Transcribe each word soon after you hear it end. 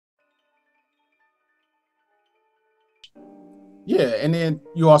Yeah, and then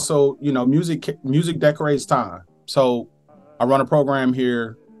you also, music decorates time. So I run a program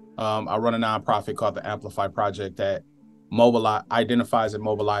here. I run a nonprofit called the Amplify Project that identifies and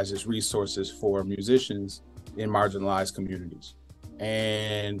mobilizes resources for musicians in marginalized communities.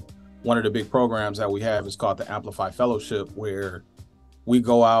 And one of the big programs that we have is called the Amplify Fellowship, where we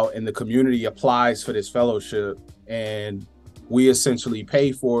go out and the community applies for this fellowship, and we essentially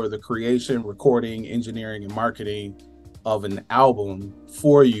pay for the creation, recording, engineering, and marketing of an album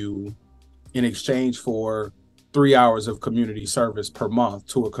for you in exchange for 3 hours of community service per month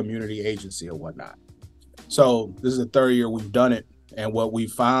to a community agency or whatnot. So this is the third year we've done it. And what we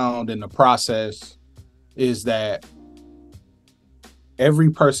found in the process is that every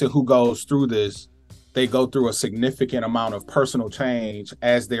person who goes through this, they go through a significant amount of personal change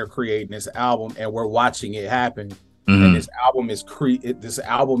as they're creating this album, and we're watching it happen. And Hmm. this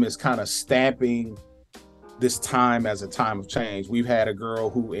album is kind of stamping this time as a time of change. We've had a girl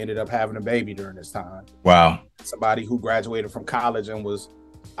who ended up having a baby during this time. Wow. Somebody who graduated from college and was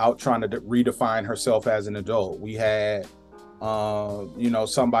out trying to redefine herself as an adult. We had,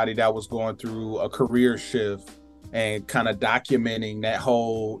 somebody that was going through a career shift and kind of documenting that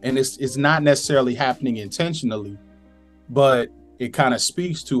whole. And it's not necessarily happening intentionally, but it kind of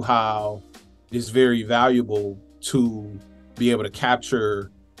speaks to how it's very valuable to be able to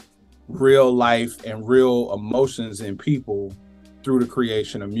capture real life and real emotions in people through the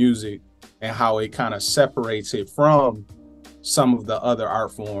creation of music, and how it kind of separates it from some of the other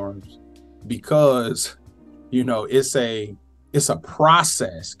art forms, because it's a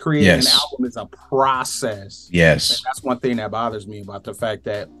process. Creating an Yes. album is a process. And Yes. that's one thing that bothers me about the fact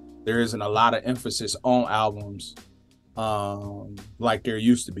that there isn't a lot of emphasis on albums, like there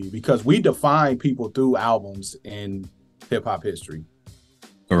used to be, because we define people through albums in hip hop history,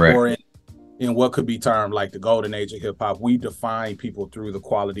 Correct. or in what could be termed like the golden age of hip hop. We define people through the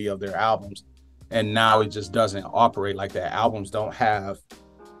quality of their albums. And now it just doesn't operate like that. Albums don't have,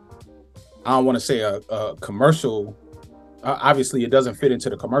 I don't want to say a commercial. Obviously, it doesn't fit into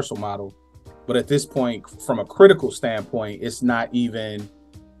the commercial model. But at this point, from a critical standpoint, it's not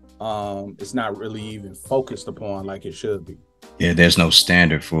really even focused upon like it should be. Yeah, there's no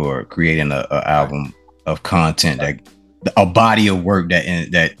standard for creating a Right. album of content, Right. that a body of work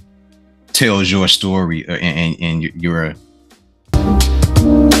that tells your story, and your